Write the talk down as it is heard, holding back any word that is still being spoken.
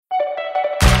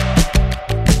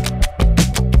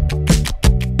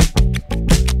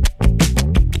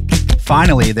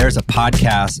Finally, there's a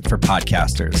podcast for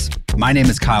podcasters. My name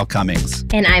is Kyle Cummings.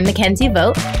 And I'm Mackenzie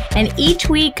Vogt. And each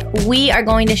week, we are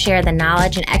going to share the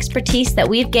knowledge and expertise that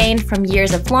we've gained from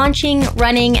years of launching,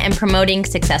 running, and promoting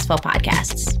successful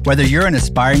podcasts. Whether you're an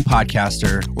aspiring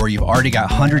podcaster or you've already got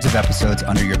hundreds of episodes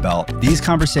under your belt, these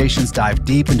conversations dive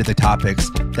deep into the topics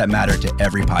that matter to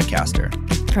every podcaster.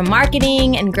 From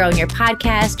marketing and growing your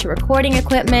podcast to recording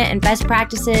equipment and best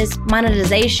practices,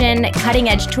 monetization,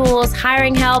 cutting-edge tools,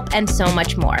 hiring help, and so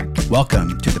much more.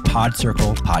 Welcome to the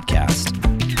Podcircle podcast.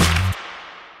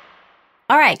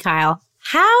 All right, Kyle,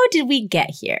 how did we get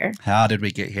here?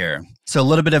 So a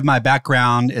little bit of my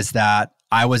background is that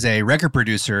I was a record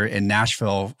producer in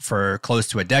Nashville for close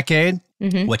to a decade,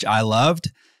 which I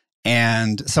loved.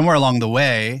 And somewhere along the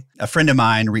way, a friend of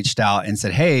mine reached out and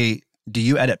said, "Hey, do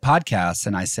you edit podcasts?"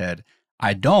 And I said,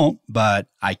 "I don't, but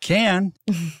I can."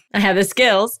 I have the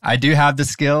skills. I do have the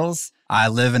skills. I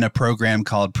live in a program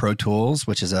called Pro Tools,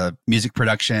 which is a music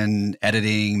production,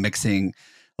 editing, mixing.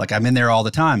 Like I'm in there all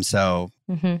the time. So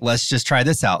let's just try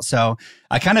this out. So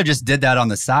I kind of just did that on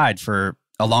the side for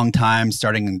a long time,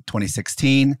 starting in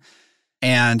 2016.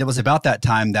 And it was about that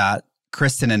time that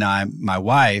Kristen and I, my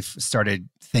wife, started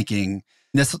thinking,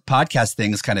 this podcast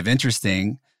thing is kind of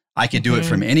interesting. I could do it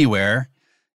from anywhere.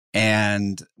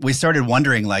 And we started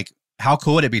wondering, like, how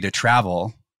cool would it be to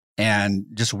travel and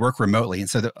just work remotely? And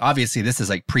so obviously this is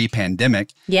like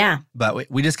pre-pandemic. Yeah. But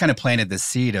we just kind of planted the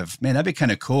seed of, man, that'd be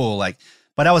kind of cool. Like,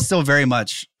 but I was still very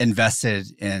much invested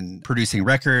in producing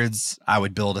records. I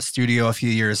would build a studio a few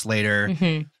years later.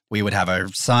 We would have our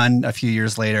son a few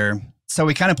years later. So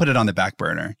we kind of put it on the back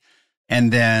burner.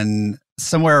 And then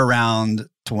somewhere around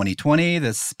 2020,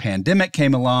 this pandemic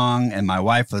came along and my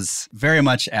wife was very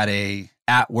much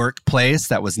at work place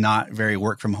that was not very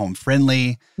work from home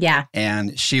friendly. Yeah.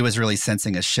 And she was really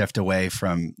sensing a shift away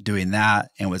from doing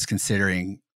that and was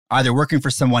considering either working for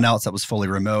someone else that was fully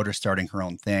remote or starting her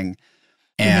own thing.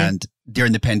 And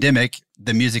during the pandemic,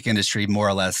 the music industry more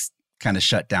or less kind of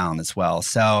shut down as well.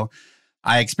 So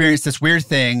I experienced this weird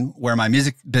thing where my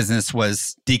music business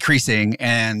was decreasing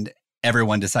and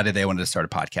everyone decided they wanted to start a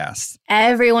podcast.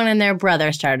 Everyone and their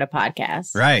brother started a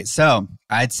podcast. Right. So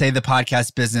I'd say the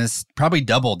podcast business probably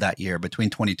doubled that year between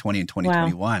 2020 and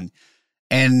 2021. Wow.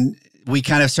 And we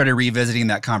kind of started revisiting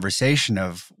that conversation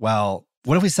of, well,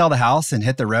 what if we sell the house and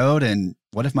hit the road? And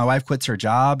what if my wife quits her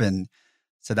job? And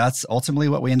so that's ultimately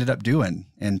what we ended up doing.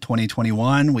 In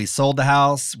 2021, we sold the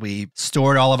house. We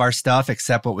stored all of our stuff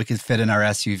except what we could fit in our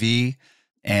SUV.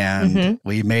 And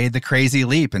we made the crazy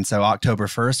leap. And so October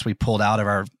 1st, we pulled out of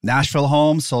our Nashville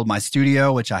home, sold my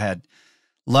studio, which I had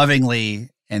lovingly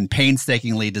and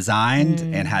painstakingly designed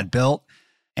and had built,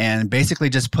 and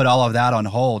basically just put all of that on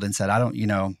hold and said, I don't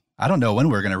know when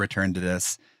we're going to return to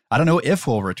this. I don't know if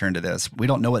we'll return to this. We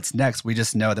don't know what's next. We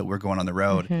just know that we're going on the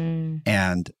road.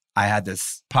 And I had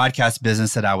this podcast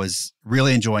business that I was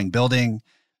really enjoying building.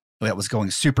 That was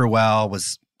going super well,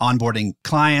 was onboarding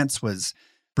clients, was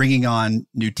bringing on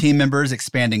new team members,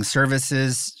 expanding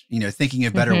services, thinking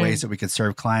of better ways that we could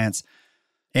serve clients.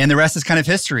 And the rest is kind of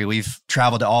history. We've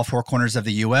traveled to all four corners of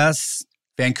the U.S.,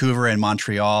 Vancouver and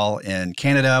Montreal in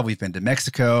Canada. We've been to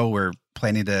Mexico. We're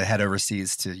planning to head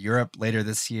overseas to Europe later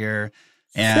this year.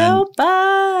 And so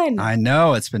fun. I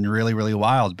know, it's been really, really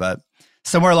wild. But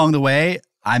somewhere along the way,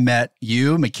 I met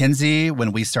you, Mackenzie,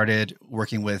 when we started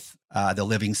working with the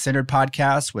Living Centered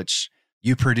podcast, which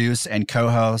you produce and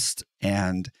co-host.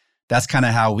 And that's kind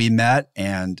of how we met.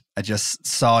 And I just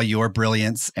saw your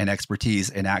brilliance and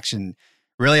expertise in action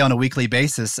really on a weekly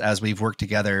basis as we've worked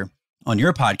together on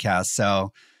your podcast.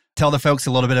 So tell the folks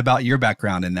a little bit about your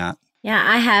background in that. Yeah,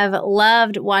 I have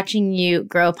loved watching you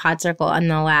grow Podcircle in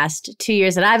the last 2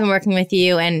 years that I've been working with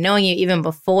you and knowing you even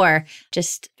before,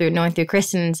 just through knowing through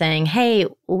Kristen and saying, hey,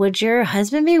 would your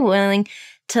husband be willing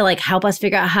to help us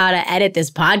figure out how to edit this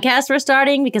podcast we're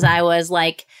starting? Because I was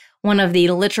one of the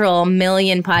literal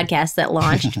million podcasts that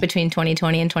launched between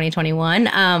 2020 and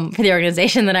 2021 for the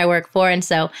organization that I work for. And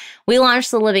so we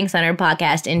launched the Living Centered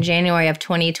podcast in January of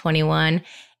 2021.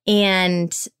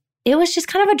 And it was just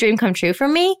kind of a dream come true for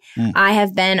me. I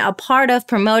have been a part of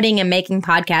promoting and making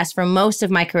podcasts for most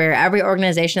of my career. Every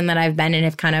organization that I've been in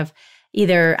have kind of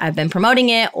either I've been promoting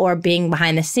it or being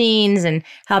behind the scenes and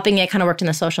helping it. Kind of worked in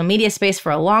the social media space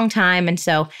for a long time. And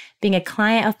so being a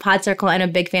client of Podcircle and a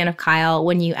big fan of Kyle,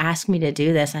 when you asked me to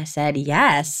do this, I said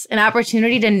yes. An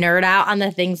opportunity to nerd out on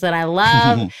the things that I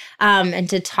love and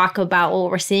to talk about what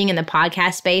we're seeing in the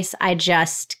podcast space. I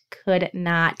just could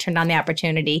not turn down the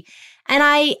opportunity. And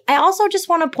I also just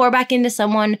want to pour back into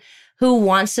someone who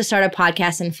wants to start a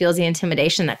podcast and feels the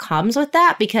intimidation that comes with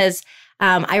that, because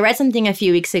I read something a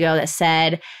few weeks ago that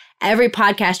said, every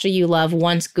podcaster you love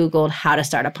once Googled how to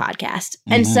start a podcast.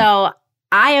 And so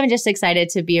I am just excited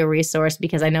to be a resource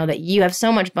because I know that you have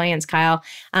so much brilliance, Kyle.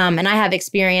 And I have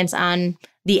experience on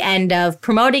the end of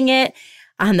promoting it,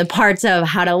 on the parts of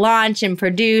how to launch and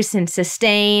produce and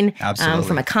sustain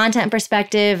from a content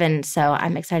perspective. And so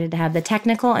I'm excited to have the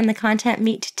technical and the content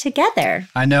meet together.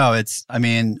 I know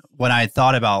when I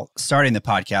thought about starting the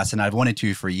podcast, and I've wanted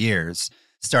to for years,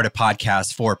 start a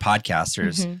podcast for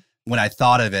podcasters. When I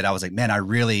thought of it, I was like, man,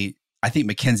 I think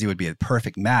Mackenzie would be a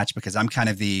perfect match because I'm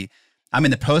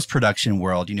in the post-production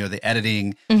world, the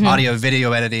editing, audio,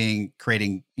 video editing,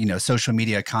 creating, social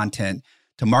media content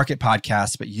to market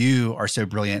podcasts, but you are so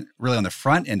brilliant really on the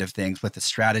front end of things with the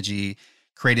strategy,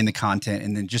 creating the content,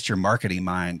 and then just your marketing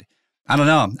mind. I don't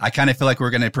know. I kind of feel like we're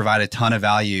going to provide a ton of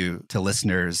value to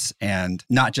listeners and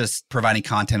not just providing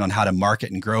content on how to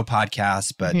market and grow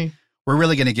podcasts, but we're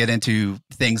really going to get into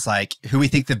things like who we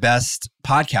think the best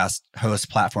podcast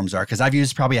host platforms are. Because I've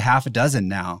used probably a half a dozen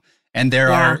now, and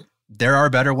there are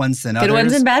better ones than others. Good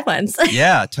ones and bad ones.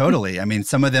 Yeah, totally.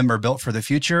 Some of them are built for the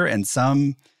future and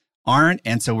some aren't.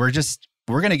 And so we're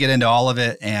going to get into all of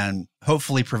it and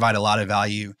hopefully provide a lot of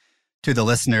value to the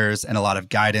listeners and a lot of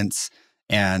guidance.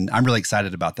 And I'm really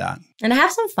excited about that. And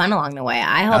have some fun along the way.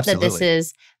 I hope that this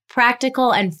is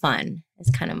practical and fun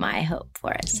is kind of my hope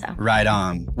for it. So right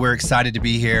on. We're excited to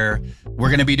be here. We're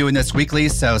going to be doing this weekly,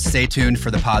 so stay tuned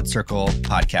for the Podcircle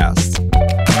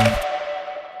podcast.